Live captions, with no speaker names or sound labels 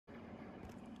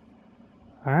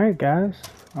Alright guys,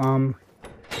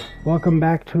 welcome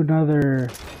back to another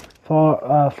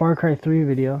Far Cry 3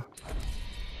 video.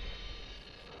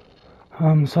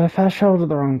 So I fast traveled to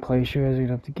the wrong place. You guys are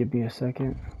gonna have to give me a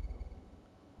second.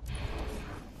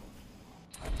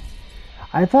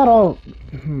 I thought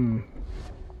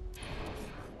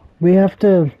we have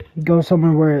to go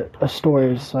somewhere where a store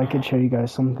is so I could show you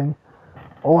guys something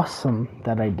awesome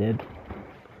that I did.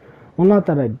 Well, not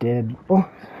that I did, well,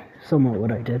 somewhat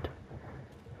what I did.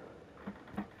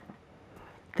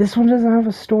 This one doesn't have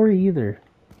a story either.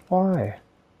 Why?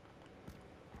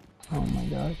 Oh my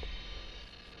god.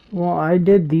 Well, I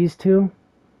did these two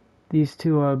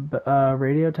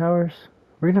radio towers.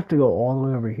 We're gonna have to go all the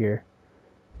way over here.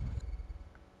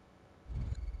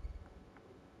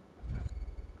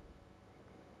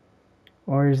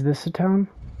 Or is this a town?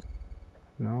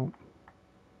 No.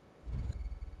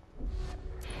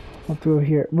 We'll have to go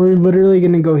here. We're literally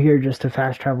gonna go here just to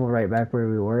fast travel right back where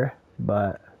we were,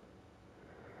 but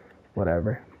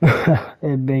whatever.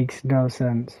 It makes no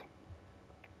sense.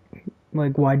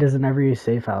 Like, why doesn't every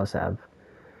safe house have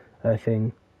a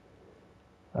thing?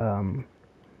 A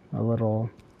little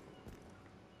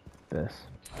this.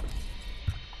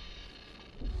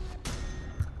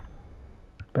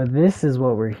 But this is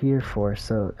what we're here for.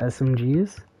 So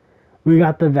SMGs, we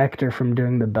got the vector from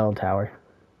doing the bell tower.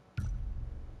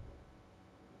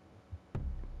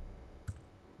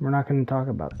 We're not going to talk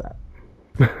about that.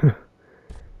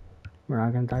 We're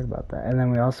not going to talk about that. And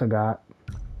then we also got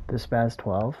the Spaz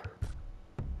 12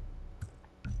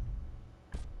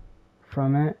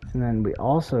 from it. And then we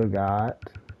also got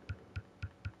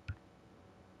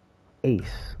Ace.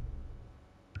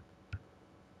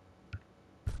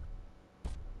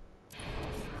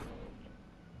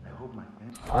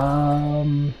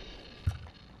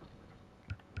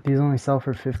 These only sell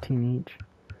for 15 each.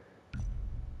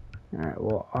 Alright,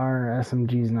 well, our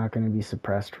SMG is not going to be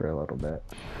suppressed for a little bit.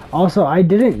 Also, I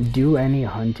didn't do any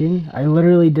hunting. I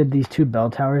literally did these two bell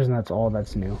towers, and that's all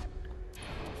that's new.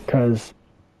 Because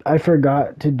I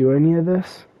forgot to do any of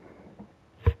this.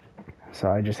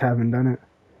 So I just haven't done it.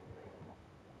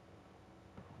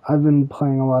 I've been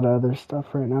playing a lot of other stuff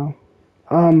right now.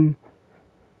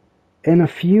 In a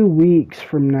few weeks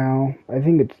from now, I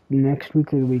think it's next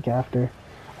week or the week after,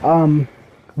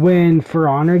 when For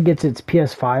Honor gets its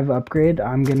PS5 upgrade,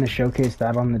 I'm going to showcase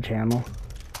that on the channel.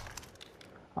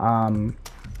 I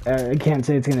can't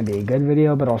say it's going to be a good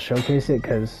video, but I'll showcase it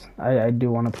because I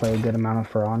do want to play a good amount of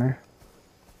For Honor.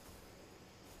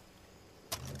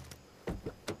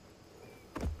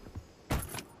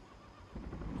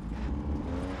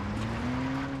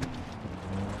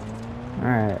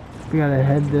 Alright, we gotta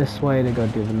head this way to go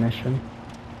do the mission.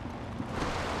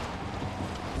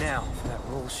 Now, for that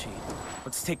roll sheet.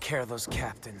 Let's take care of those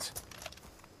captains.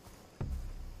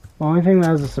 The only thing that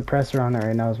has a suppressor on it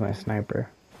right now is my sniper.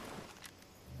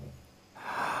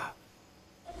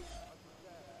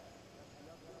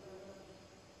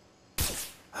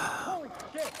 Oh,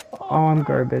 I'm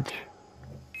garbage.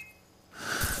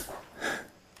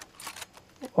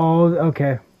 Oh,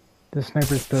 okay. The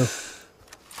sniper's poof.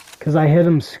 Because I hit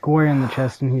him square in the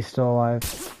chest and he's still alive.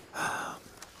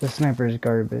 The sniper's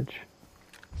garbage.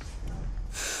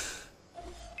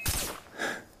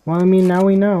 Well, I mean, now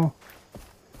we know.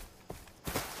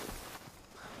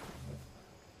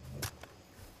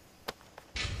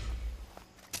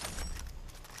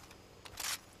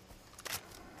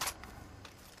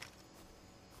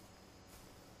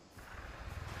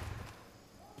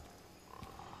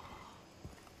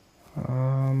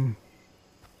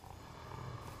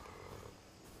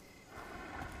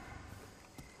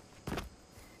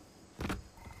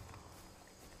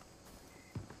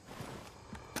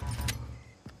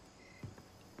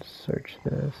 Search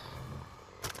this.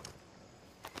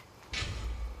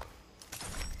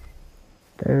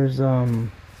 There's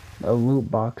a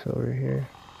loot box over here.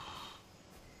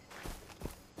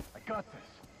 I got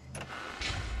this.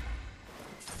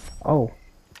 Oh.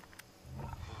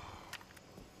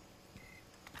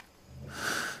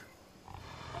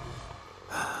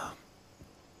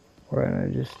 We're gonna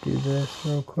just do this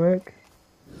real quick.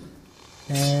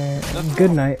 And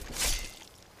good night.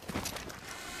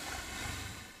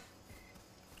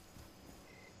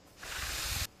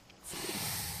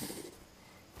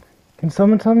 Can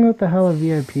someone tell me what the hell a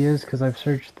VIP is? Because I've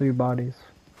searched 3 bodies.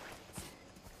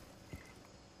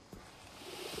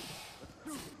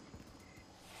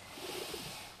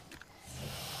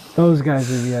 Those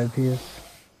guys are VIPs.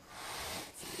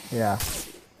 Yeah.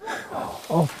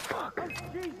 Oh, fuck.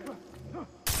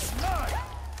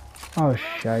 Oh,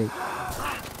 shite.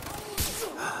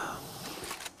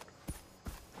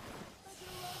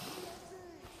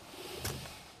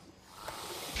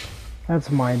 That's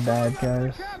my bad,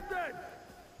 guys.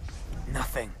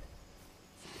 Nothing.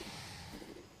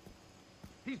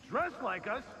 He's dressed like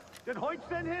us. Did Hoyt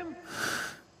send him?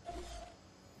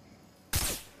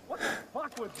 What the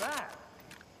fuck was that?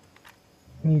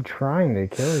 Me trying to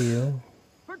kill you.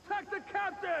 Protect the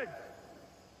captain!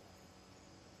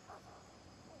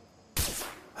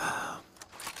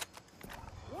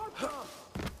 What the?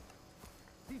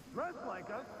 He's dressed like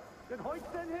us. Did Hoyt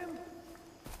send him?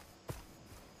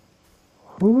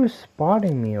 Who is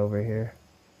spotting me over here?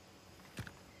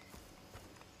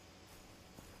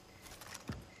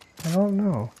 I don't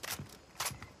know.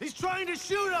 He's trying to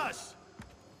shoot us!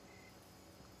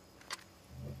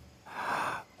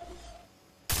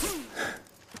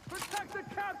 Protect the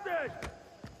captain!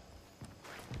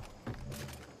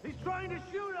 He's trying to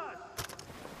shoot us!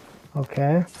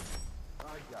 Okay. I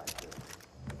got this.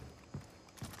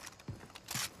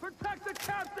 Protect the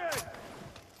captain!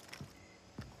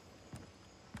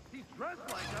 He's dressed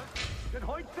like us. Did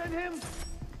Hoyt send him?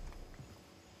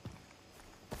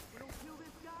 We don't kill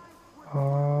this guy.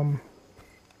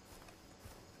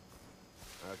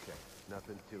 Okay,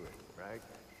 nothing to it, right?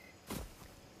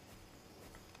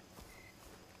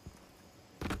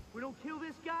 We don't kill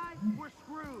this guy, we're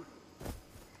screwed.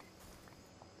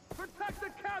 Protect the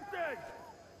captain!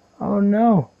 Oh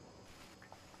no.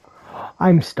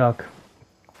 I'm stuck.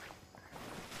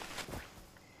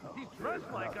 He's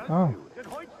dressed like us. Oh. Did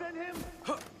Hoyt send him?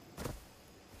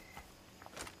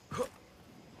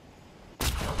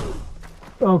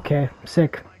 Okay,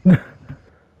 sick. I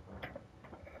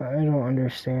don't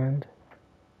understand.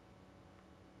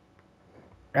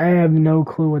 I have no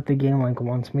clue what the game like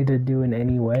wants me to do in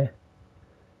any way.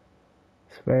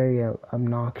 It's very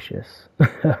obnoxious.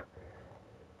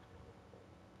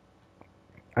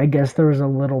 I guess there was a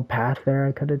little path there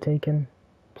I could have taken,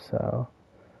 so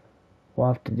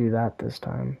we'll have to do that this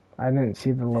time. I didn't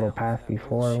see the little path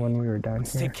before when we were down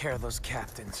Let's here. take care of those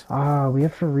captains. Ah, we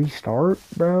have to restart,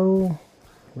 bro?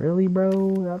 Really,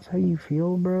 bro? That's how you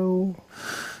feel, bro?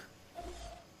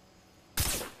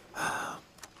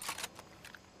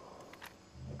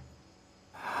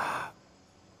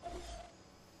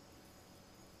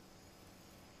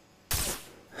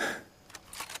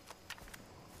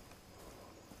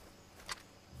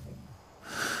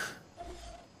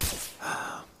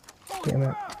 Damn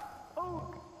it.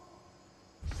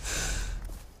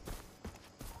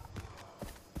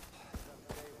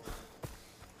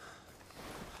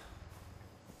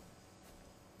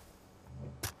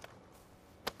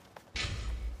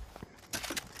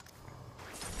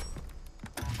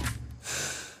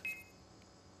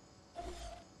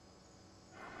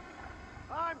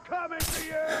 I'm coming to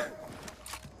you!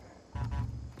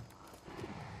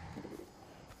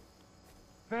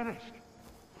 Finished.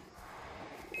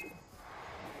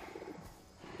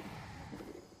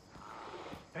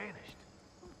 Vanished.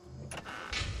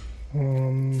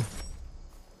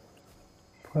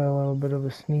 Play a little bit of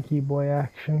a sneaky boy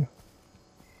action.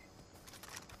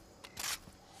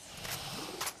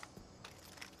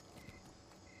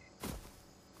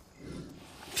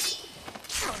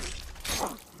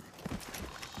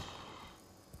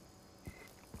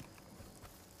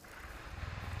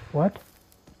 What?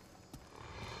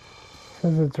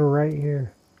 Says it's right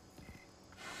here.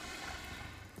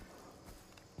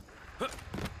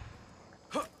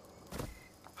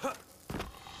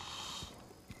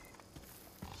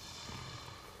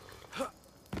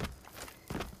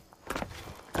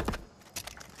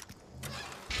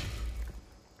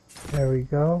 There we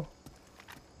go.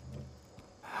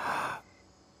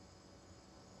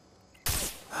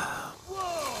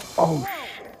 Oh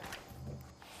shit.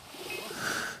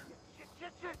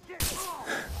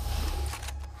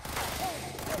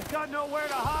 He's got nowhere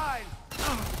to hide.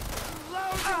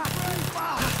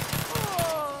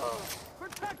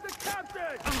 Protect the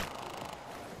captain!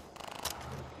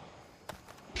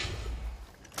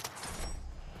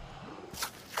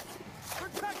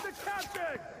 Protect the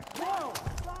captain! Whoa!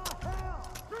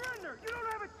 Surrender! You don't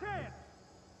have a chance!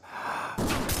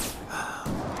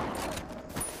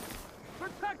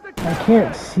 Protect the I captain!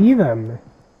 can't see them.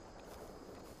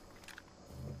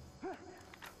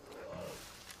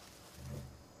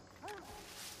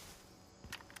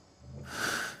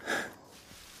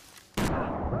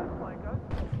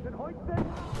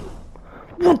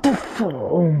 What the fuck?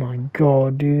 Oh my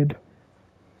god, dude.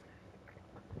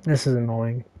 This is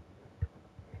annoying.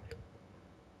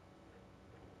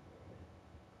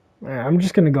 I'm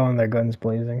just gonna go in there guns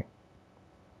blazing.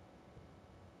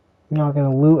 I'm not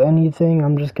gonna loot anything.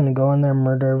 I'm just gonna go in there,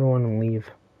 murder everyone, and leave.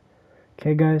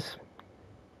 Okay, guys?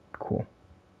 Cool.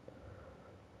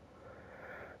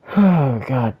 Oh,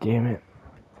 god damn it.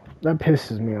 That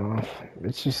pisses me off.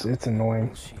 It's just, it's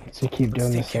annoying to keep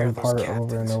doing the same part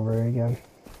over and over again.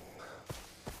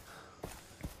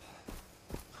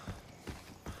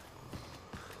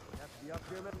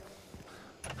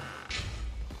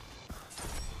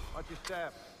 Watch your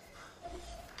step.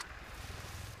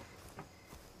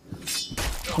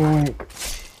 Yoink.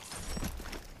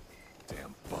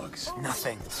 Damn bugs.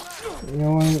 Nothing.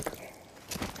 Yoink.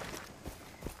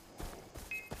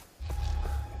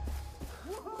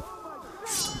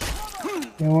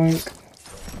 Yoink.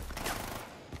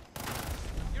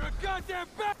 You're a goddamn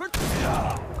bastard!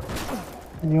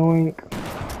 Yoink.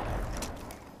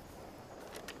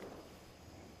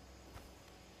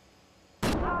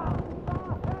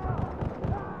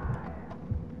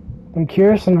 I'm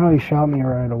curious on how he shot me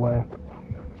right away.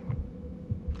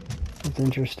 It's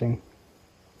interesting.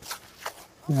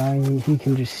 Now he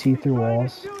can just see through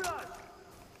walls.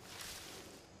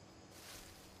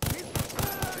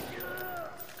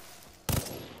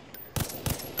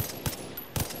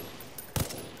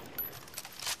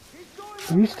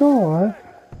 Are you still alive?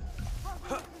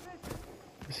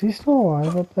 Is he still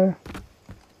alive up there?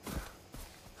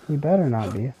 He better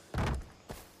not be.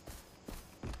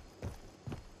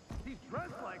 He's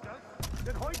dressed like us.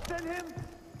 Did Hoyt send him?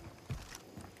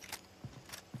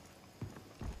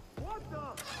 What the?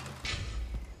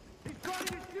 He's trying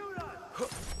to shoot us!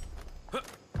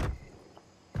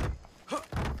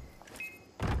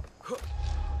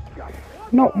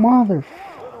 No, mother.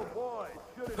 Little boy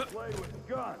shouldn't play with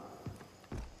guns.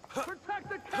 Protect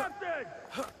the captain!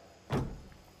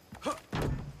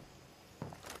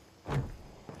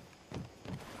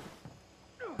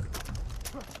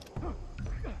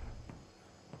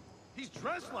 He's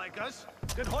dressed like us.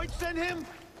 Did Hoyt send him?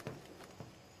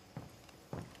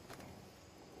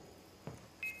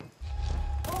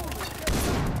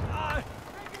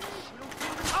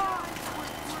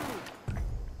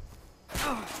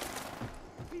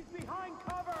 He's behind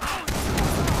cover!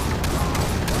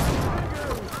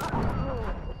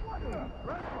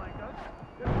 Dressed like us.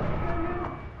 Did Hoyt send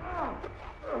him?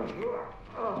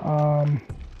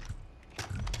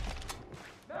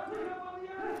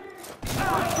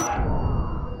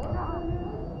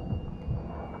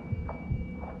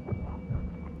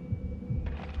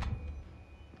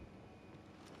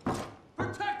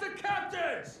 Protect the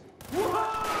captains!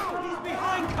 Whoa! He's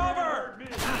behind cover!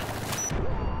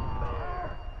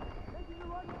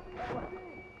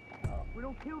 We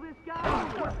don't kill this guy,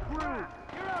 we're screwed!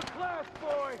 You're outclassed,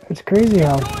 boy! It's crazy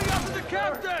how Going after the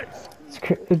captains!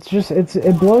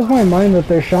 it blows my mind that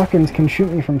their shotguns can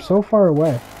shoot me from so far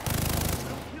away.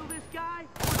 Kill this guy?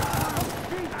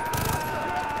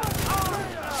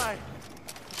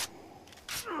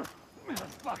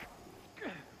 Fuck.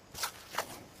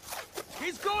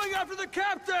 He's going after the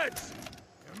captains!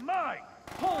 You're mine!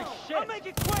 Holy shit! I'll make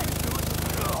it quick!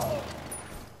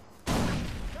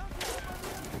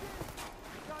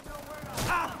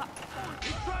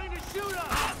 He's trying to shoot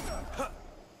us!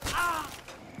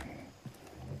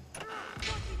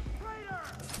 Fucking traitor!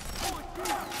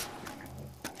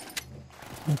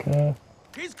 Okay.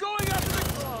 He's going after the...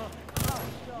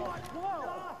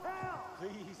 Whoa!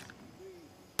 Please.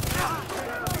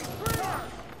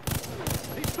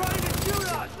 He's trying to shoot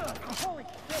us! Holy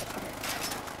shit!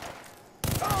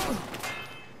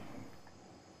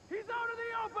 He's out in the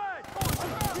open!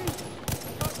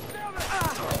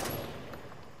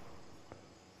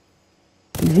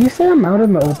 Did he say I'm out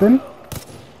in the open?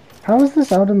 How is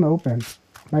this out in the open?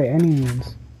 By any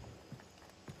means.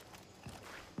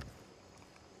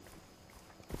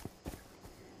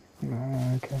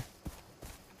 Oh, okay.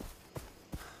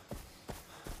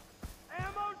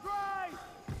 Ammo dry!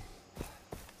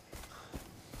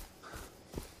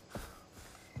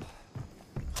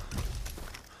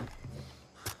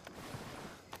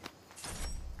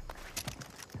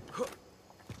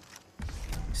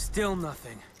 Still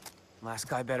nothing. Last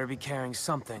guy better be carrying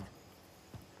something.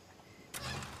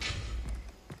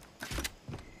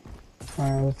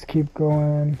 Alright, let's keep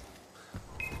going.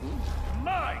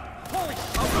 Mine! Holy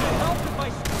shit! I'm gonna help if I...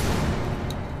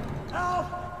 Help!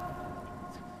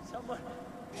 Someone...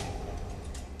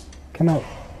 Can I...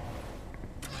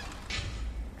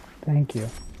 Thank you.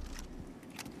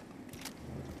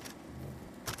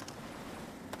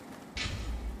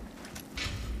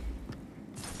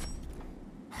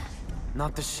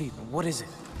 Not the sheet, but what is it?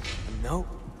 A note?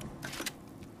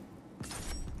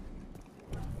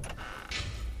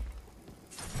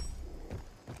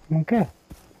 Okay.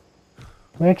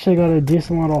 We actually got a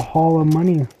decent little haul of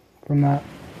money from that.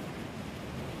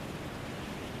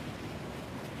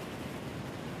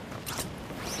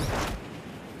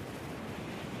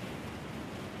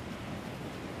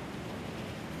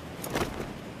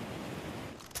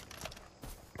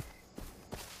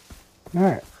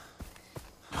 Alright.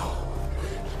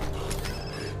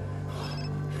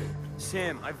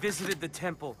 Sam, I visited the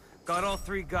temple. Got all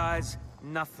 3 guys.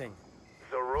 Nothing.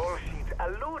 The roll sheet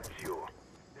eludes you.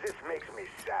 This makes me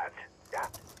sad. Yeah?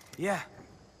 Yeah,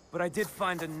 but I did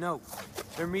find a note.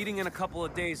 They're meeting in a couple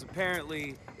of days.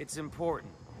 Apparently, it's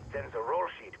important. Then the roll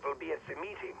sheet will be at the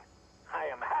meeting. I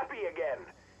am happy again.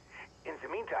 In the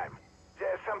meantime,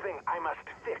 there's something I must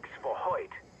fix for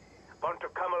Hoyt. Want to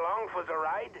come along for the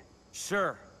ride?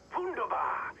 Sure.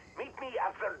 Wunderbar! Meet me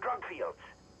at the drug fields.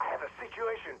 I have a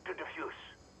situation to diffuse.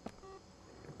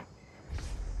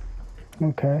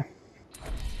 Okay.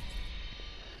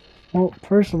 Well,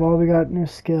 first of all, we got new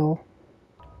skill,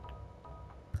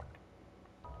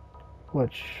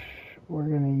 which we're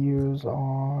gonna use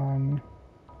on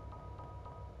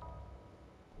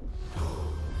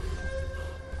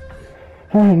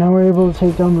alright, now we're able to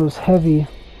take down those heavy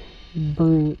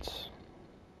brutes.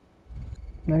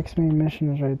 Next main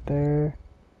mission is right there.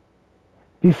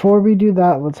 Before we do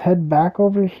that, let's head back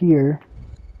over here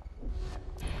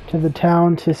to the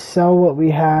town to sell what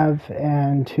we have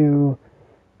and to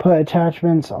put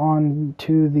attachments on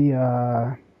to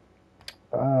the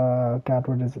God,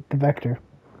 what is it? The vector.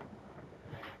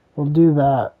 We'll do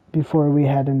that before we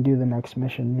head and do the next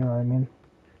mission, you know what I mean?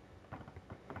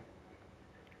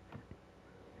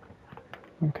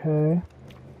 Okay.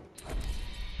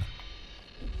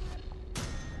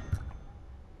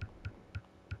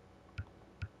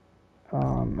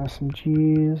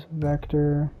 SMGs,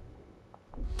 vector.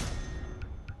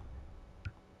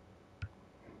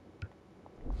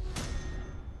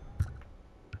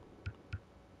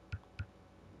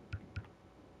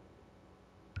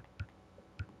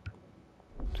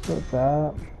 Let's go with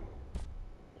that.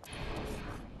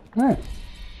 Alright.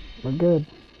 We're good.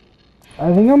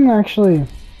 I think I'm gonna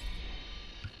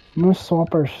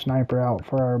swap our sniper out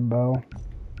for our bow.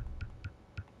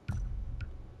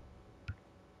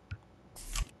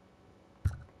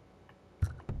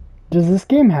 Does this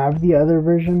game have the other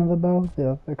version of the bow?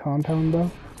 The compound bow?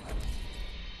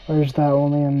 Or is that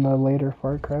only in the later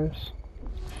Far Cry's?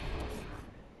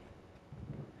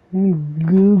 Let me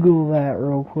Google that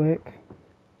real quick.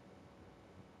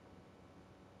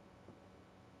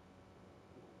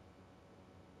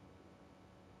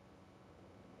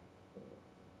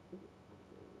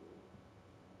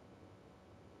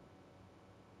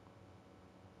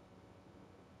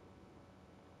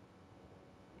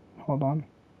 Hold on.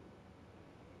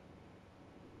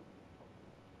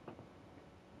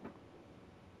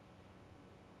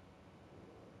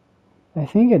 I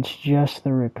think it's just the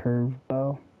recurve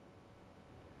bow.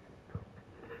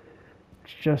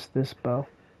 It's just this bow.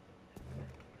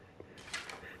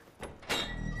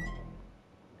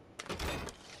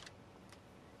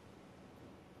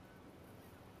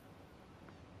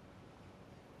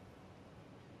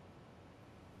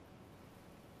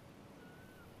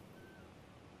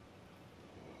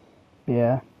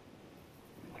 Yeah.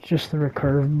 It's just the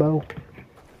recurve bow.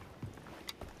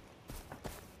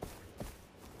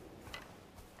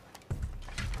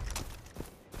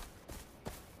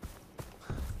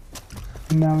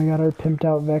 Now we got our pimped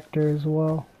out vector as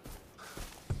well.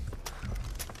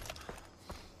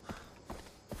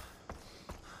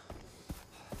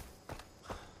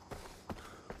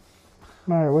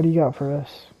 Alright, what do you got for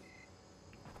us?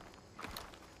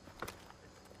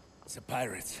 The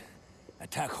pirates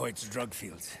attack Hoyt's drug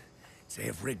fields. They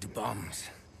have rigged bombs.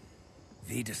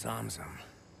 V disarms them.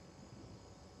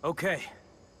 Okay.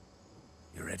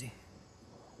 You ready?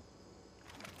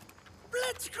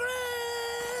 Blitzkrieg!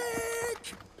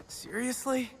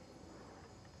 Seriously?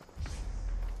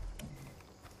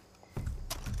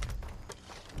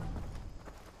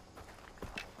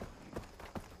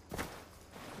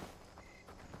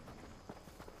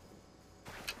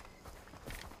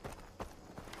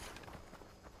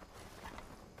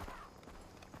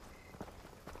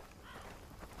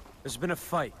 There's been a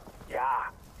fight. Yeah,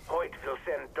 Hoyt will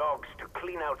send dogs to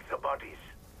clean out the bodies.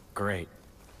 Great.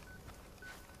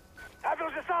 I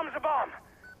will disarm the bomb.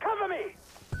 Cover me!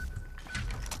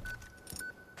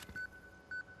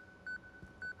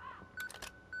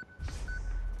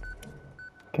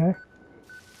 Okay.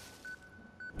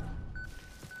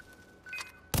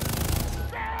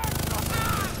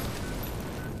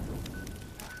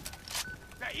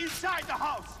 They're inside the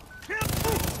house!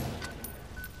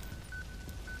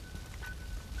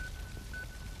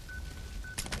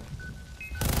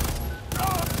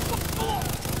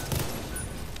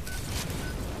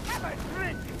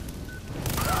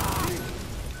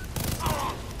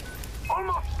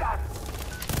 Almost done!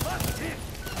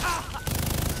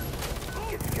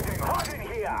 It's getting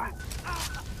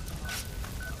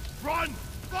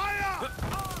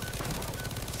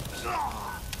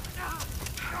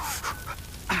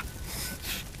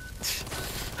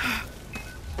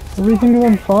Everything is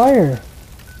on fire.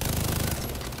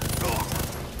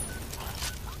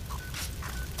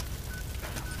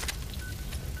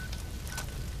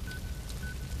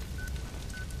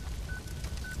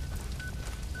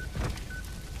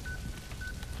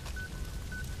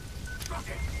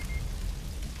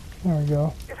 There we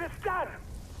go. It is done.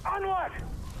 Onward.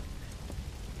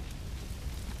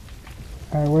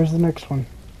 Alright, where's the next one?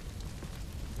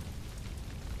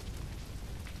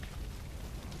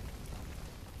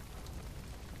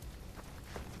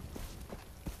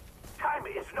 Time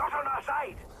is not on our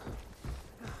side.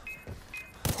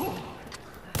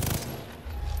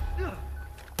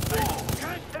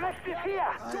 The next is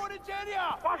here. Jordan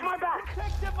Jr. Watch my back.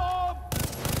 Take the bomb.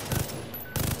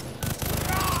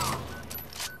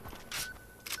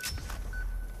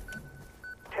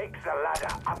 Take the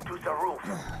ladder up to the roof.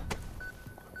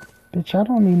 Bitch, I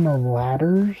don't need no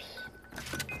ladders.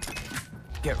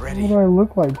 Get What ready. do I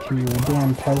look like to you, a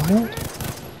damn peasant?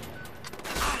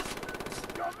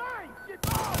 You're mine. Get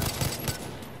down.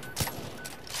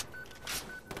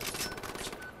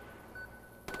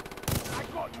 I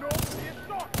got no clear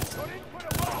shot. You're in for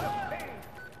the world of pain.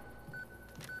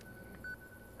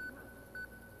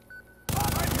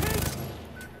 I'm hit.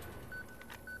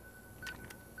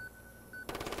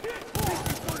 This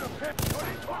is for the pep. You're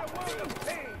in for the world of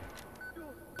pain.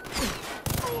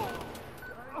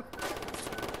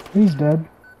 He's dead.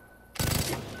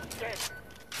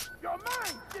 You're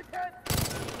mine, shithead.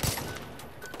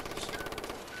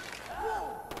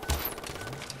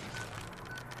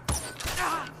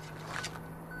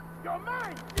 You're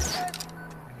mine, shithead.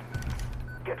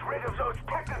 Get rid of those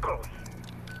technicals.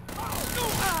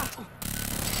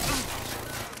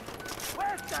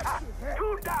 Where's that shithead?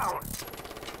 Two down.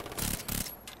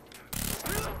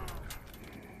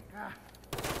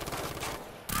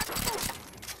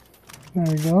 There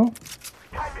we go.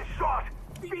 Time is short.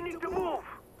 We need to move.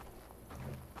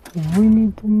 We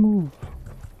need to move.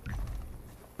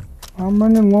 I'm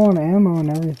running low on ammo and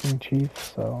everything, Chief,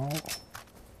 so...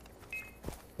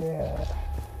 Yeah.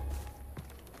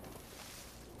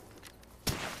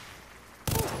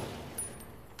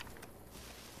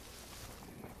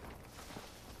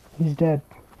 He's dead.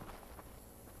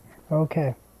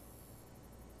 Okay.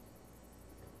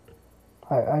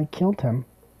 I killed him.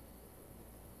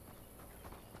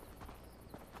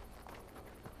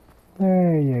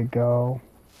 There you go.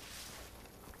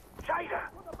 Jida,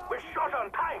 we're short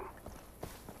on time.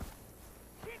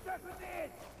 Keep us with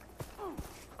it.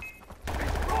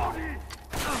 Brody!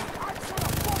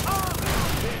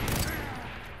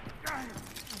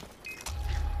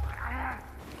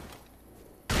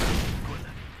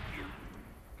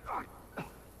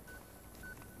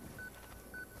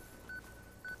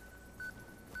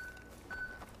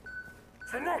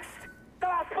 The next, the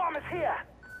last bomb is here.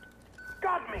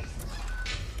 Guard me.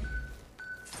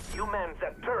 You man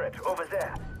that turret over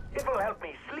there. It will help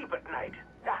me sleep at night.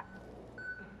 Ah.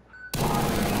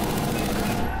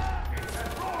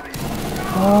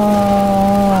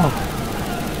 Oh!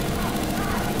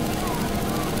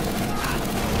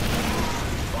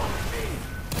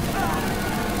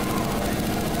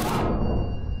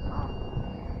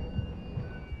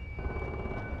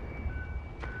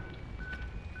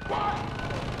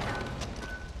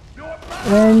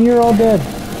 And you're all dead.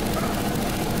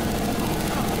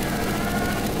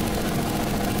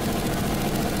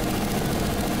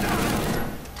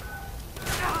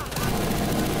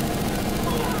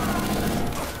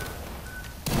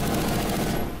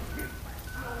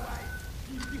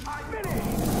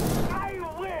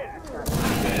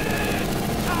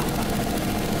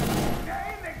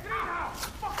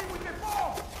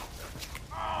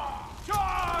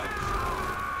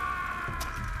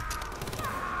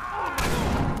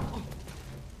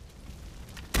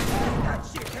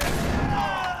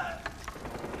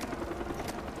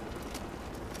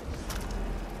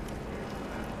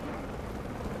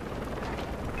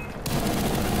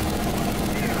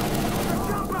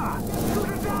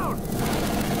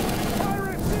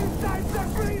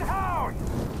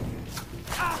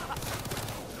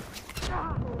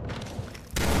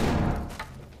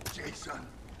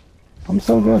 I'm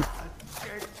so good.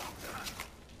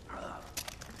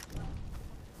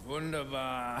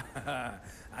 Wunderbar.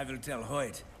 I will tell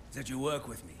Hoyt that you work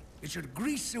with me. It should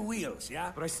grease the wheels,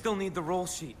 yeah? But I still need the roll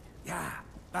sheet. Yeah,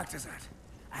 back to that.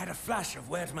 I had a flash of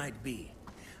where it might be.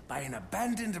 By an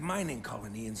abandoned mining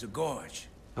colony in the gorge.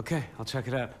 Okay, I'll check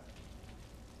it out.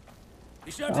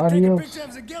 Be sure to take a Adios. picture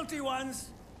of the guilty ones.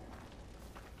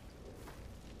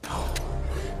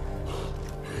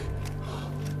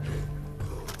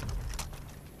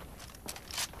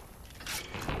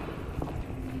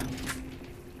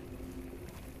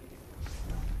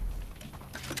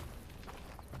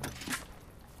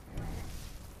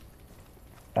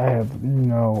 I have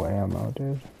no ammo,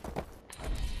 dude.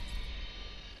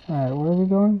 Alright, where are we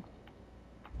going?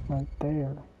 Right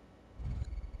there.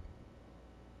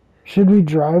 Should we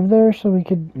drive there so we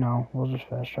could... No, we'll just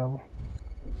fast travel.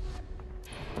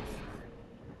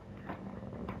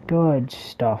 Good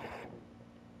stuff.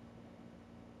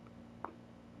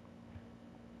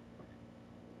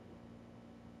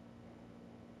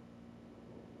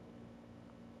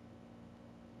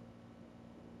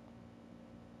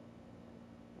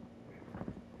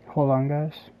 Hold on,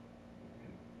 guys.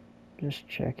 Just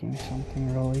checking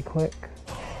something really quick.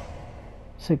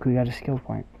 Sick, we got a skill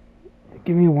point.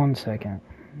 Give me 1 second.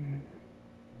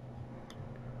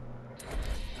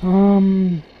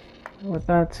 With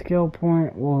that skill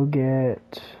point, we'll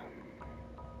get...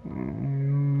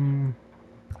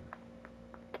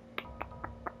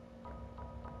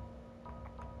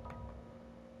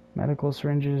 medical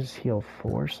syringes heal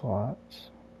 4 slots.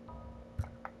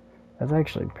 That's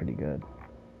actually pretty good.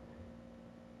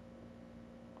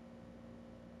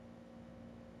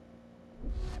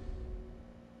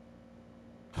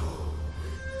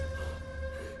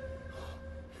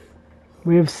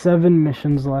 We have 7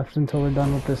 missions left until we're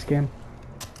done with this game.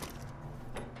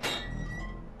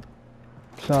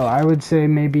 So I would say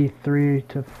maybe 3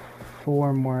 to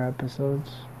 4 more episodes.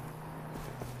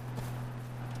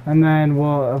 And then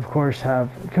we'll of course have...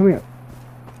 Come here.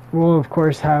 We'll of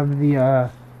course have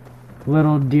the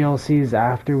little DLCs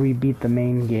after we beat the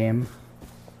main game.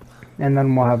 And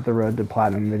then we'll have the Road to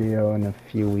Platinum video in a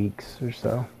few weeks or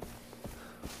so.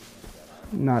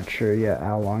 Not sure yet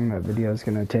how long that video is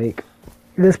going to take.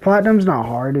 This Platinum's not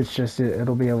hard, it's just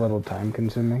it'll be a little time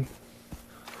consuming.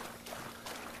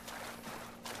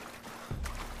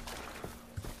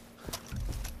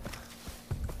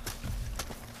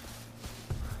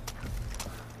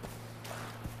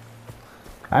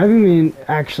 I haven't even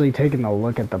actually taken a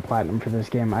look at the Platinum for this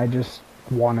game, I just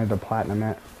wanted to Platinum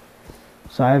it.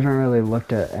 So I haven't really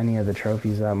looked at any of the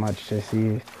trophies that much to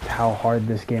see how hard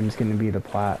this game is going to be to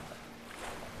plat.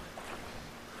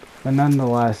 But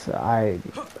nonetheless,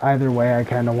 either way, I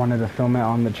kind of wanted to film it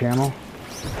on the channel.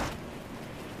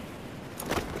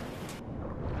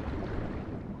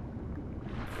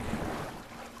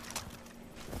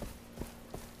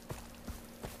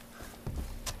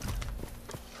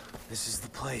 This is the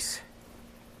place.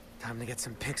 Time to get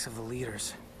some pics of the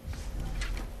leaders.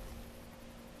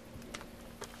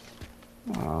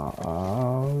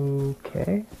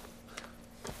 Okay.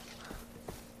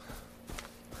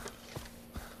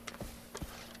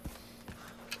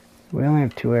 We only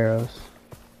have 2 arrows.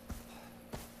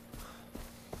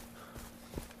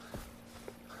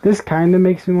 This kind of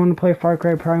makes me want to play Far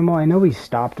Cry Primal. I know we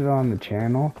stopped it on the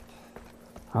channel.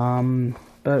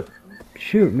 But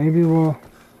shoot, maybe we'll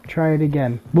try it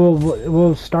again.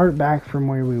 We'll start back from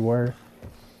where we were.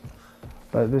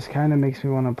 But this kind of makes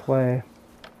me want to play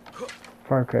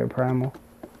Far Cry Primal.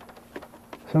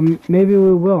 So maybe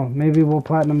we will. Maybe we'll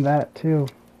platinum that too.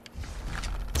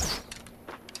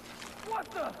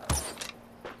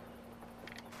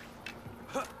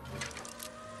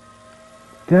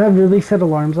 Did I really set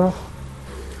alarms off?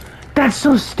 That's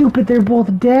so stupid, they're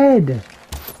both dead!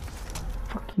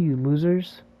 Fuck you,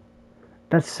 losers.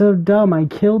 That's so dumb, I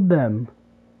killed them.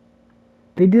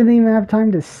 They didn't even have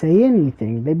time to say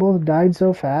anything. They both died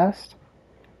so fast.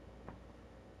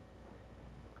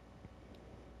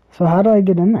 So how do I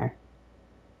get in there?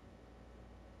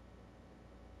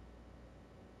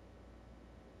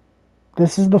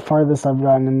 This is the farthest I've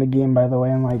gotten in the game, by the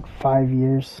way, in like 5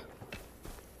 years.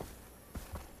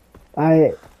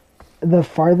 The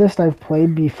farthest I've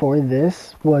played before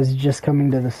this was just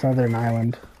coming to the southern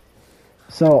island.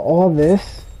 So all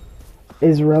this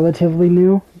is relatively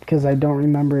new because I don't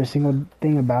remember a single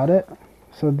thing about it.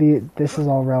 So this is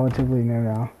all relatively new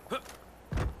now.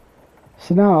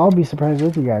 So now I'll be surprised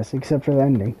with you guys, except for the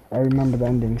ending. I remember the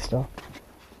ending still.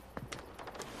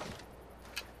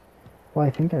 Well, I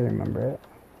think I remember it.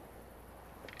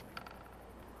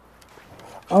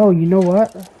 Oh, you know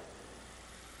what?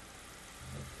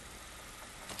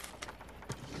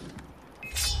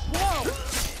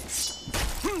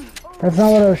 That's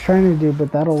not what I was trying to do,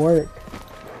 but that'll work.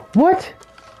 What?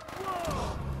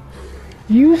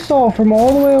 You saw from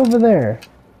all the way over there.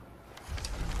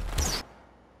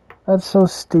 That's so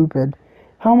stupid.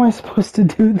 How am I supposed to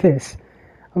do this?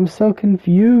 I'm so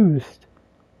confused.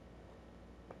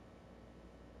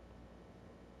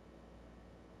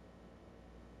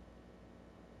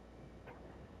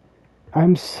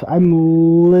 I'm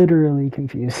literally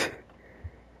confused.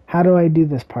 How do I do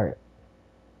this part?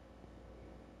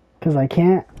 Because I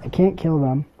can't kill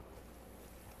them.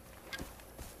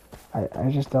 I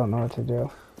just don't know what to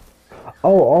do.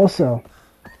 Oh, also,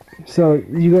 so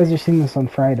you guys are seeing this on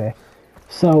Friday.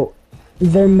 So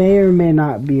there may or may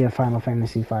not be a Final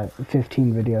Fantasy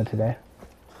 15 video today.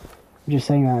 I'm just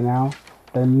saying that now.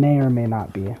 There may or may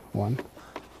not be one.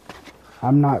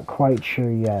 I'm not quite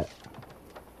sure yet.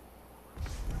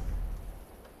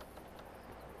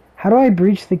 How do I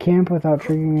breach the camp without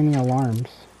triggering any alarms?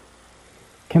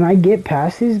 Can I get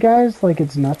past these guys like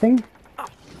it's nothing?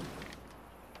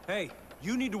 Hey,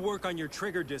 you need to work on your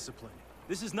trigger discipline.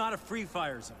 This is not a free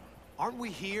fire zone. Aren't we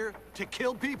here to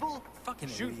kill people? Fucking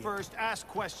Shoot idiot. first, ask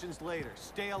questions later.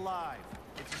 Stay alive.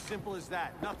 It's as simple as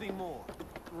that, nothing more.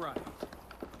 Right.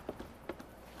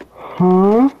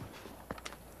 Huh?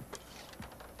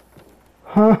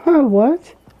 Huh?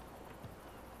 What?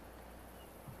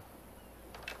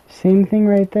 Same thing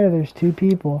right there. There's two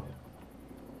people.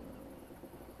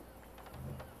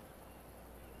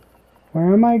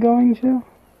 Where am I going to?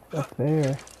 Up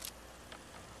there.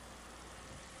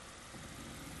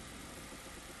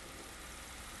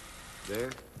 There?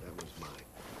 That was mine.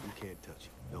 You can't touch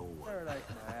it. No one.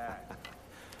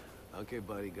 Okay,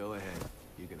 buddy, go ahead.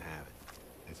 You can have it.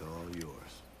 It's all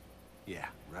yours. Yeah,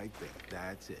 right there.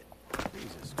 That's it.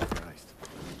 Jesus Christ.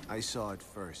 I saw it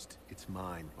first. It's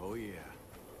mine. Oh, yeah.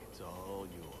 It's all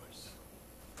yours.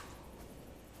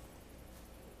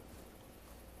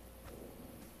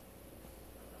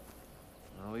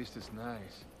 Well, at least it's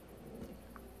nice.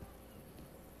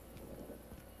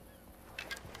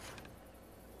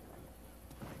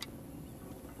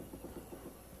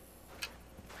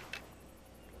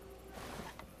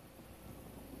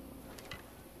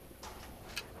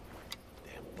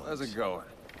 How's it going?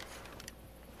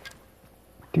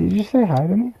 Did you say hi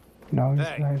to me? No, you Hey.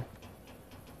 said hi.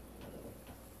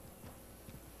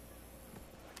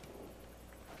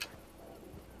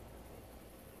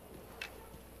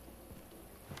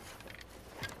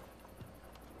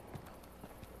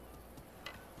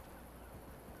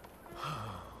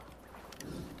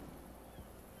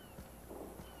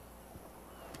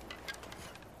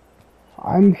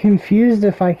 I'm confused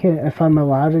if I'm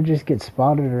allowed to just get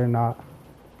spotted or not.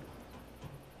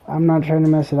 I'm not trying to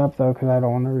mess it up though, because I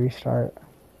don't want to restart.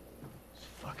 It's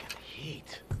fucking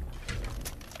heat.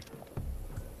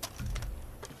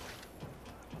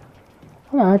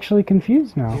 I'm actually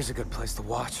confused now. Here's a good place to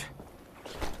watch.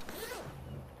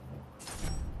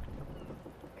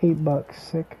 $8,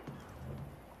 sick.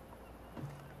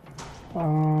 At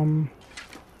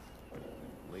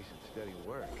least it's steady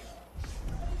work.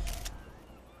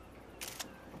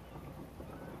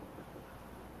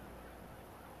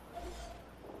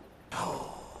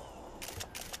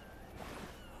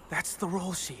 That's the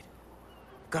roll sheet.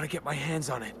 Gotta get my hands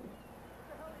on it.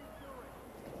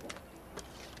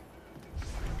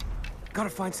 Gotta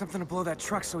find something to blow that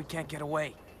truck so he can't get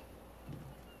away.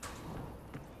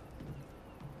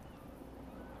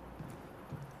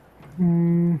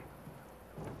 An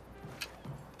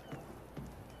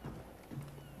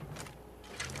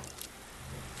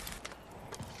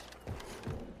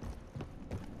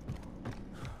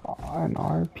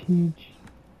RPG.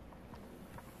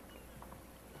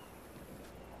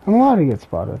 I'm allowed to get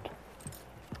spotted.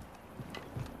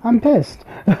 I'm pissed.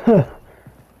 I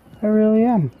really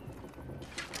am.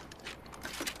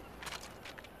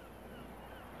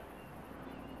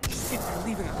 Shit, they're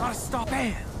leaving. I gotta stop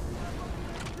Anne.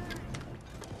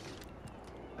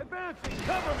 Advancing,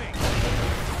 cover me!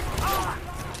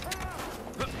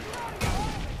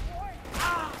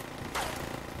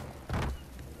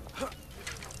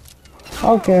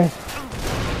 Okay.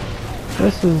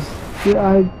 This is...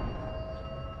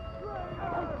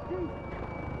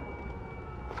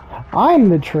 I'm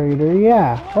the traitor,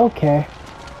 yeah. Okay.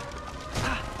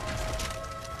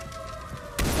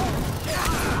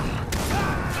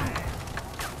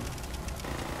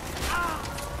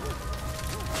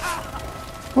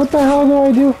 What the hell do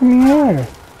I do from here?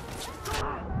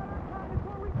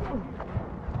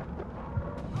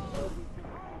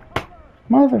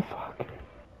 Motherfucker.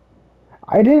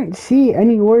 I didn't see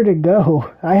anywhere to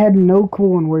go. I had no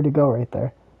clue on where to go right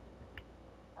there.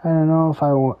 I don't know if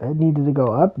I needed to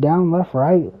go up, down, left,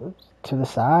 right, to the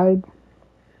side,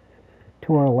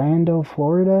 to Orlando,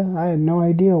 Florida. I had no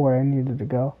idea where I needed to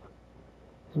go.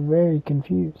 I was very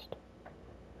confused.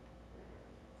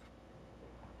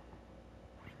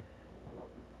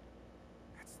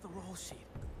 That's the roll sheet.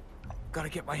 Gotta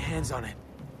get my hands on it.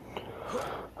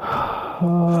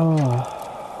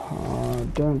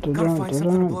 Gotta find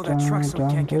something to blow that truck so we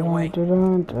can't get away.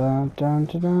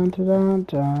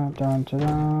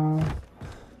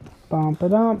 Bum ba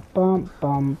dum bum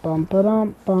bum bum ba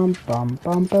dum bum bum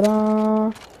bum ba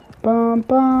dum bum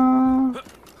bum.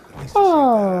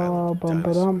 Oh, bum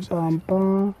ba dum bum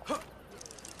bum.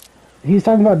 He's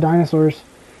talking about dinosaurs.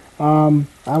 I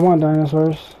want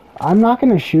dinosaurs. I'm not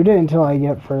gonna shoot it until I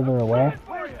get further away.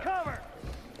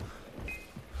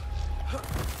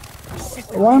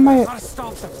 Why am I?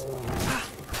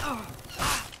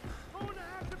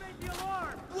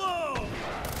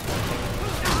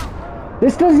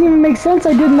 This doesn't even make sense.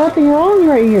 I did nothing wrong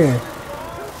right here.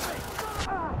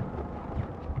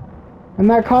 And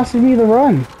that costed me the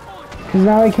run. Because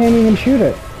now I can't even shoot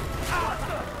it.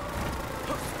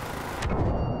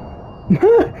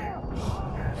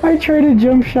 I tried to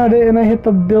jump shot it and I hit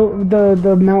the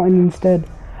mountain instead.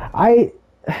 I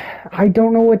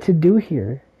don't know what to do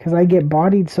here. Because I get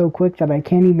bodied so quick that I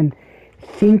can't even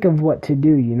think of what to do.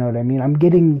 You know what I mean? I'm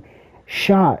getting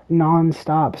shot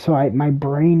non-stop, so my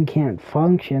brain can't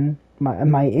function.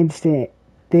 My instant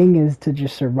thing is to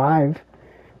just survive,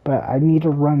 but I need to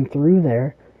run through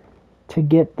there to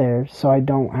get there so I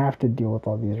don't have to deal with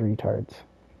all these retards.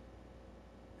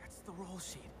 That's the roll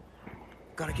sheet.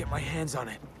 Gotta get my hands on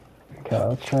it. Okay,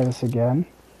 let's try this again.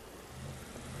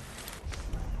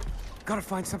 Gotta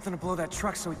find something to blow that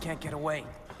truck so he can't get away.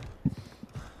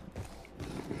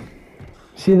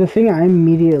 See, the thing I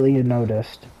immediately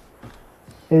noticed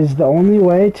is the only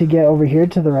way to get over here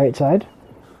to the right side.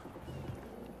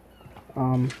 If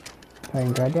I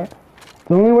can grab that.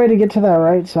 The only way to get to that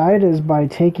right side is by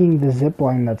taking the zip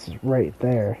line that's right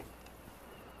there,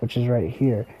 which is right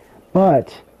here.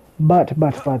 But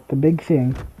the big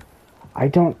thing, I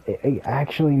don't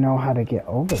actually know how to get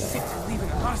over there. I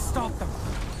gotta stop them.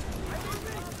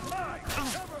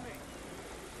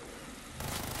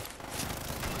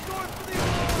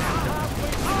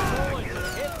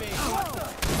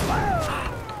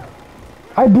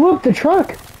 I blew up the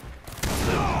truck!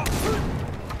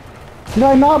 Did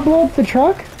I not blow up the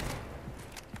truck?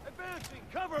 Advancing,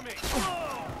 cover me!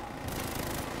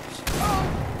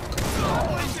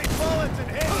 Placing bullets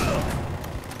and hit!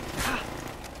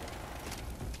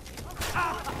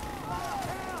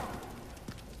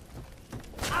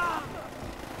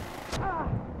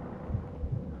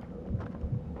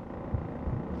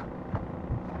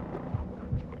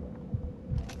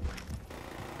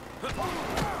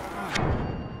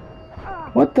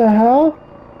 What the hell?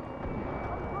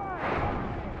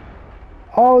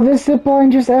 Oh, this zipline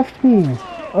just effed me.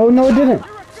 Oh, no, it didn't.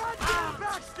 You're a goddamn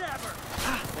backstabber!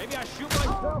 Maybe I shoot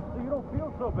myself so you don't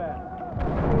feel so bad.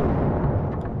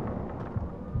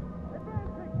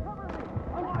 Advancing, cover me!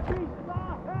 I want these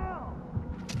raw hell!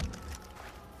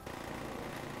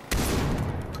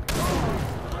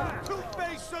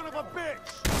 Two-faced son of a bitch!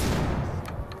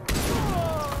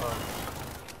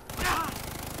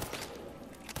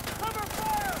 Cover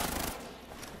fire!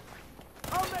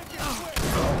 I'll make it quick!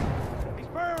 He's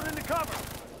burrowed into cover!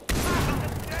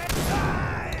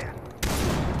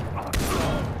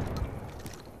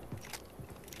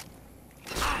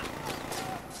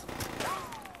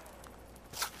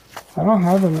 I don't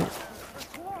have them.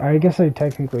 I guess I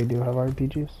technically do have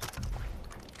RPGs.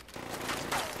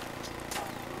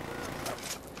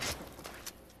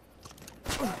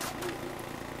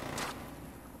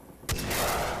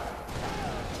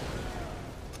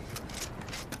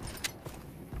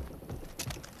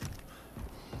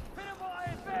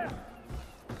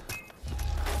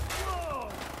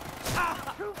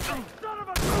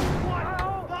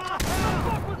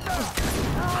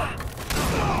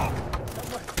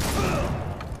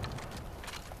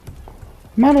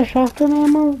 I'm out of shotgun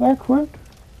ammo that quick.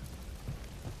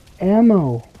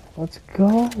 Ammo. Let's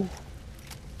go.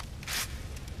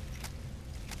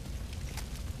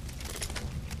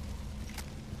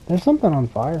 There's something on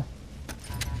fire.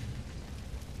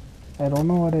 I don't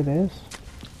know what it is.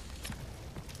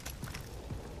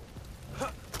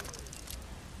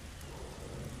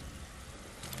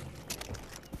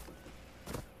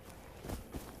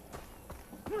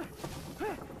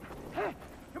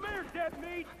 Come here, dead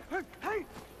meat! Hey!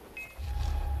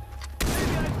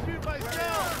 Maybe I shoot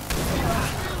myself!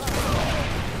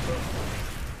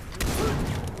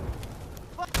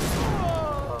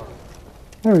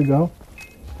 There we go.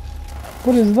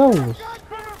 What is those? Hey!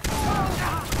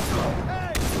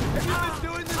 Have you been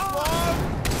doing this long?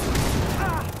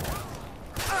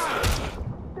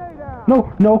 Stay down!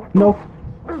 No, no, no.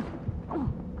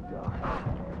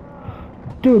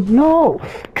 Dude, no!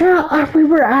 God, we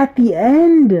were at the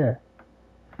end!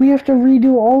 We have to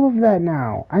redo all of that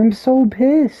now. I'm so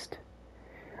pissed.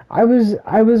 I was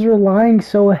relying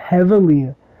so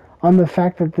heavily on the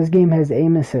fact that this game has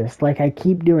aim assist. Like I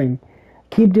keep doing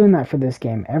that for this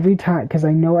game. Every time, because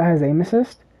I know it has aim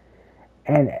assist.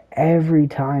 And every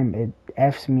time it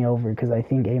F's me over because I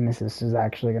think aim assist is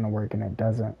actually going to work and it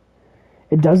doesn't.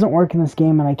 It doesn't work in this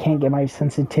game, and I can't get my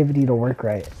sensitivity to work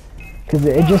right. Because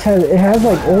it has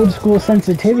like old school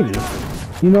sensitivity.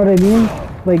 You know what I mean?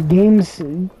 Like games,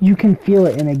 you can feel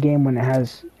it in a game when it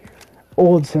has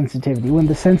old sensitivity. When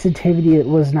the sensitivity, it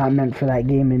was not meant for that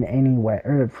game in any way,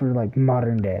 or for like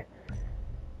modern day.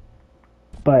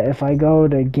 But if I go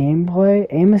to gameplay,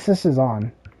 aim assist is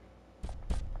on.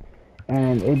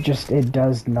 And it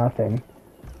does nothing.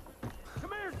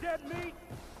 Come here, dead meat.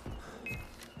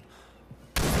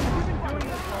 You've been doing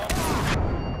this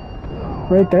wrong.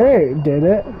 Right there, it did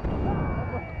it.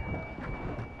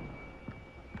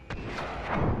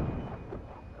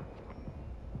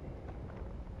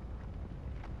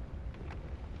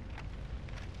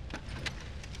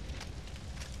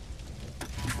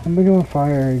 I'm gonna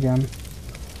fire again.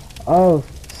 Oh,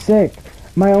 sick.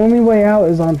 My only way out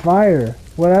is on fire.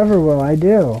 Whatever will I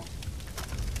do?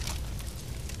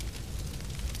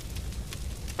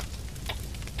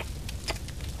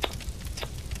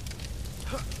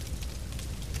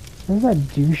 Where's that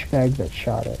douchebag that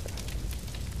shot it?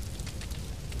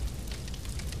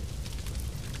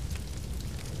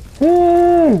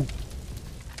 Ah!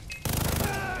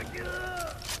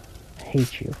 I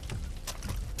hate you.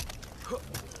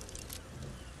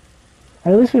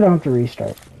 At least we don't have to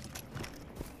restart.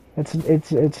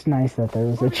 It's nice that there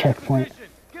was a checkpoint.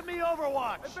 Give me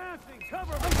Overwatch. Advancing,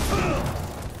 cover me.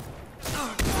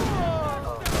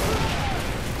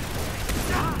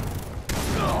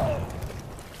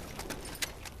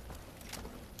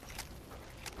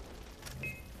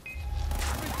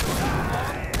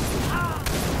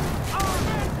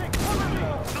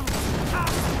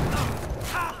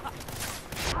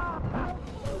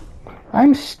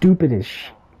 I'm stupid as sh.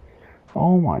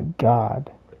 Oh my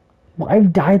god.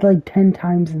 I've died like 10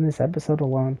 times in this episode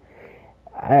alone.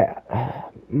 It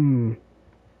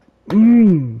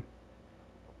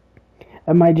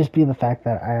might just be the fact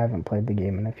that I haven't played the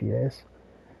game in a few days.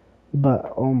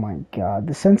 But oh my god,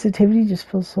 the sensitivity just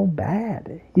feels so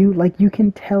bad. You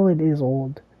can tell it is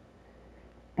old.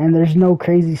 And there's no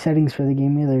crazy settings for the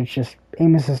game either. It's just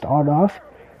aim assist on off.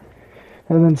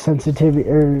 And then sensitivity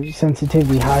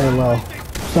high or low.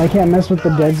 So I can't mess with the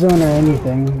dead zone or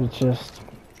anything. It's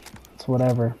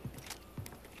whatever.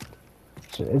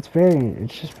 It's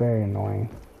just very annoying.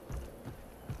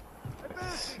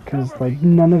 Because like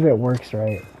none of it works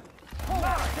right.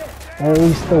 Or at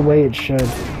least the way it should.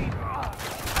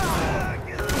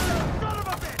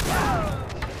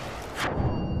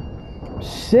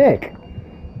 Sick.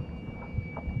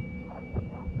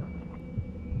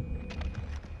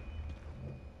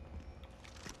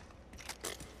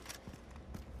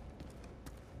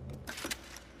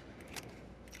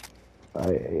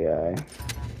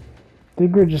 I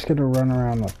think we're just gonna run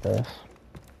around with this.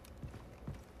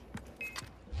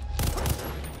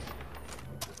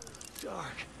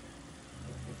 Dark.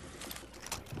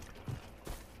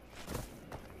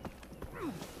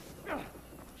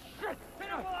 Shit! Hit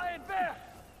him while I advance!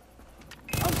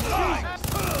 I'm sorry!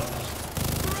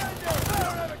 Surrender! I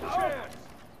don't have a chance!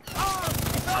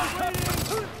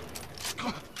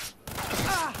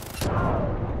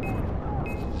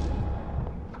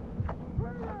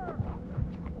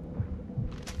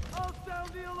 I'll sound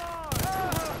the alarm!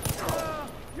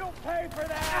 You'll pay for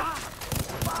that!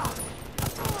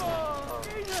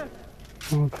 Jesus!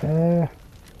 Okay.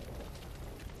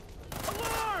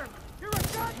 Alarm! You're a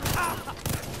gun!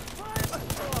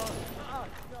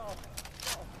 No.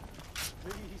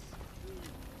 Please.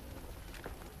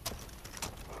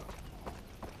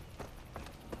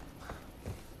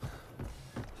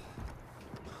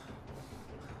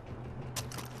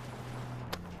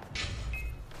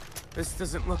 This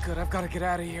doesn't look good. I've got to get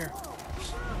out of here.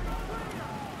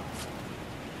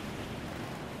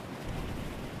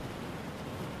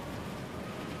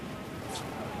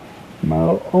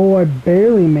 Oh, I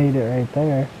barely made it right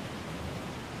there.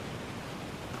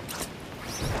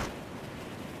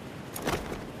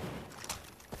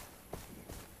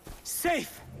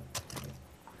 Safe!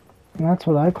 And that's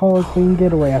what I call a clean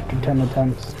getaway after 10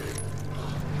 attempts.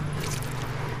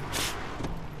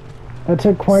 That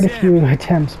took quite a few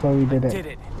attempts, but we did it. Did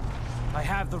it. I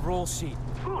have the roll sheet.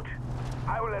 Good.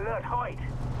 I will alert Hoyt.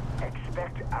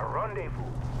 Expect a rendezvous.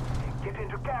 Get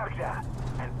into character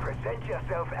and present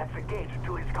yourself at the gate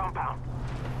to his compound.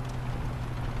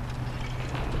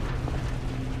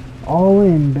 All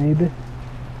in, baby.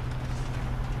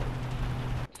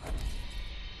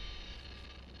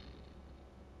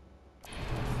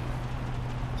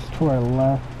 It's to our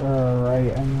left or our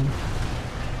right, I mean.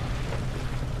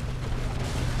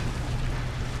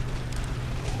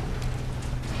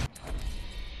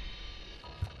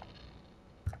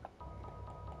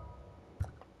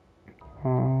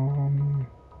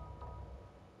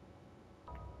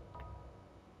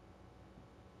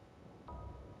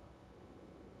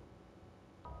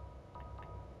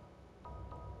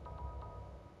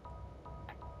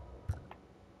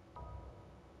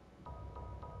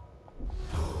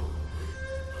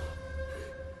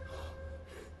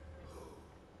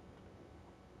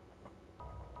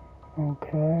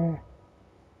 Okay.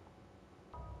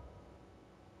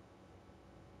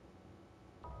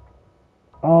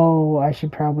 Oh, I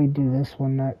should probably do this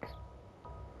one next.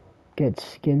 Get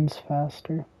skins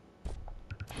faster.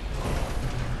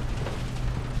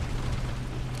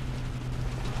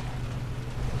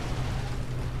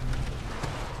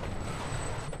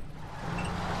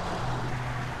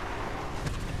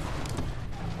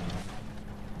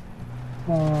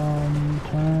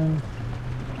 Turn.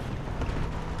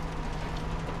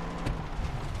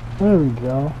 There we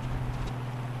go.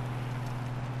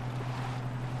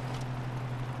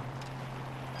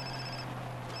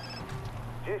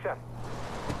 Jason,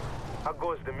 how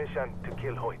goes the mission to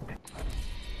kill Hoyt?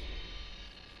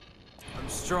 I'm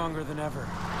stronger than ever.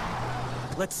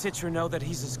 Let Citra know that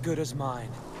he's as good as mine.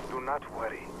 Do not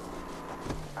worry.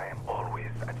 I am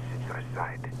always at Citra's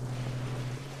side.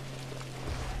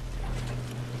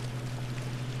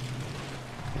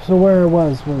 So where it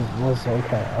was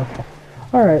okay, okay.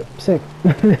 Alright, sick.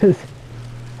 God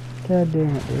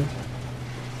damn it, dude.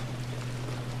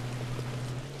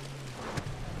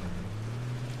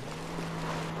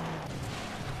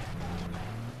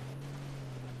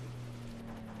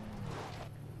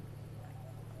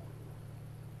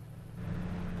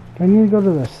 Do I need to go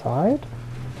to the side?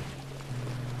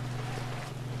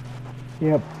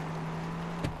 Yep.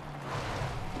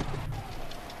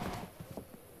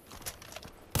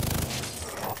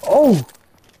 Oh!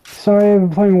 Sorry, I've been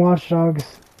playing Watch Dogs.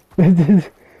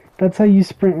 That's how you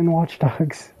sprint in Watch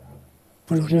Dogs.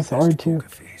 It's just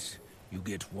R2. You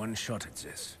get one shot at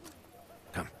this.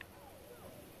 Come.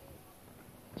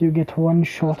 You get one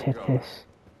shot at this.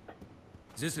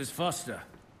 This is Foster.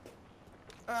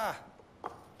 Ah,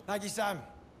 thank you, Sam.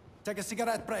 Take a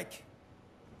cigarette break.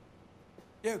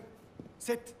 You,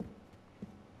 sit.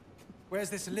 Where's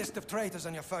this list of traitors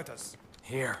on your photos?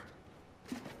 Here.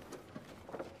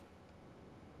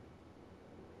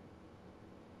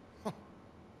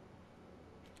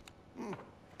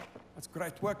 That's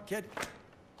great work, kid.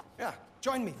 Yeah,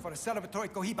 join me for a celebratory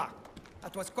cohiba.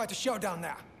 That was quite a show down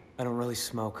there. I don't really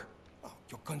smoke. Oh,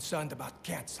 you're concerned about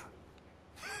cancer.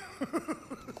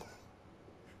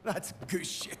 That's good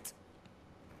shit.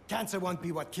 Cancer won't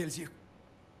be what kills you.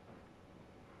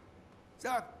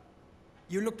 So,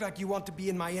 you look like you want to be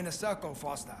in my inner circle,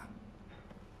 Foster.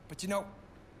 But you know,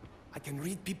 I can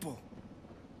read people.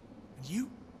 And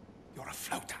you're a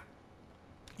floater.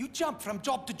 You jump from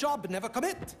job to job and never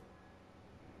commit.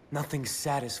 Nothing's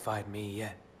satisfied me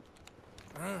yet.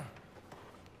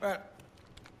 Well,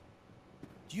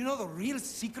 do you know the real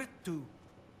secret to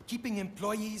keeping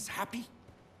employees happy?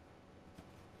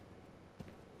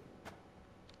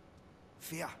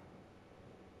 Fear.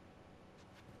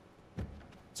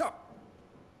 So,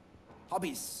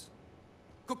 hobbies.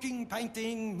 Cooking,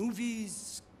 painting,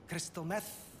 movies, crystal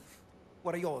meth.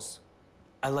 What are yours?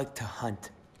 I like to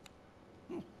hunt.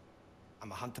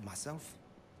 I'm a hunter myself.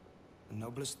 The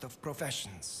noblest of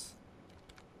professions.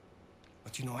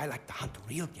 But you know, I like to hunt the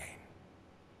real game.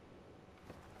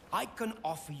 I can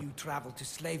offer you travel to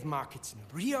slave markets in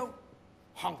Rio,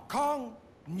 Hong Kong,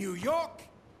 New York.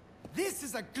 This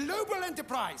is a global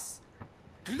enterprise.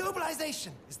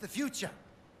 Globalization is the future.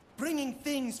 Bringing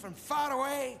things from far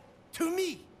away to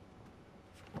me.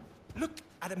 Look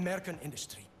at American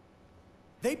industry.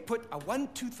 They put a 1,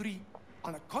 2, 3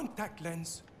 on a contact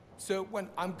lens, so when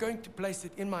I'm going to place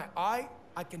it in my eye,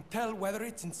 I can tell whether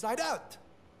it's inside out.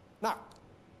 Now,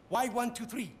 why 1, 2,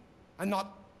 3 and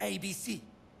not ABC?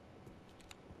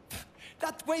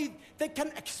 That way they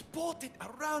can export it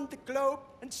around the globe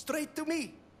and straight to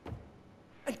me.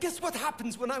 And guess what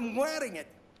happens when I'm wearing it?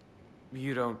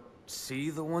 You don't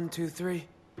see the 1, 2, 3?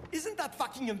 Isn't that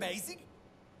fucking amazing?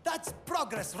 That's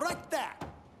progress right there.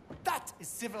 That is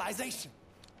civilization.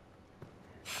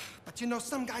 But you know,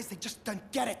 some guys, they just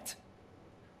don't get it.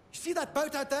 You see that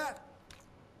boat out there?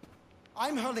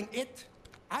 I'm holding it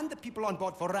and the people on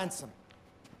board for ransom.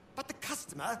 But the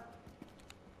customer,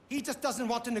 he just doesn't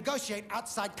want to negotiate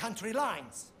outside country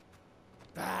lines.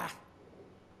 Bah.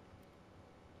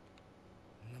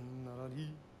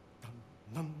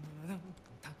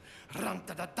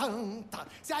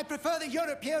 See, I prefer the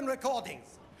European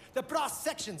recordings. The brass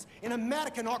sections in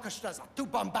American orchestras are too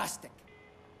bombastic.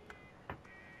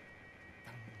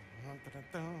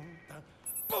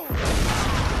 Boom! So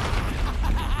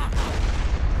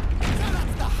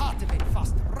that's the heart of it,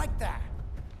 Foster, right there.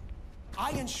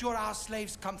 I ensure our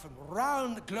slaves come from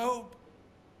around the globe.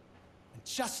 And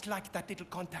just like that little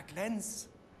contact lens,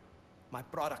 my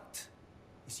product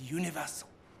is universal.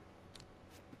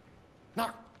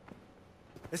 Now,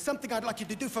 there's something I'd like you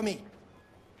to do for me.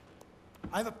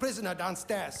 I have a prisoner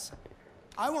downstairs.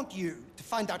 I want you to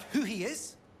find out who he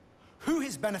is, who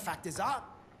his benefactors are.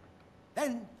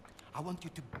 Then, I want you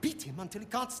to beat him until he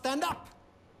can't stand up.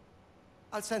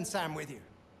 I'll send Sam with you.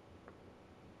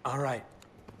 All right.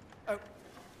 Oh,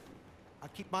 I'll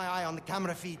keep my eye on the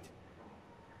camera feed.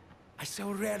 I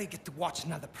so rarely get to watch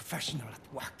another professional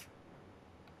at work.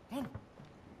 Come on.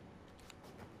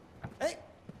 Hey!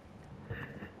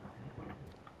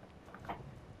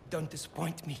 Don't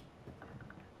disappoint me.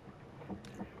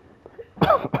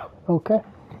 Okay.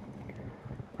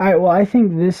 Alright, well, I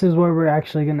think this is where we're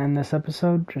actually going to end this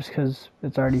episode, just because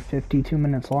it's already 52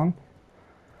 minutes long.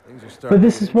 But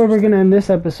this is where we're going to end this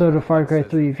episode of Far Cry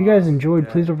 3. If you guys enjoyed,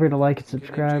 please don't forget to like and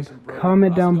subscribe.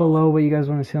 Comment down below what you guys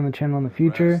want to see on the channel in the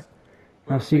future.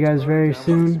 And I'll see you guys very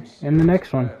soon in the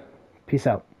next one. Peace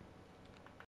out.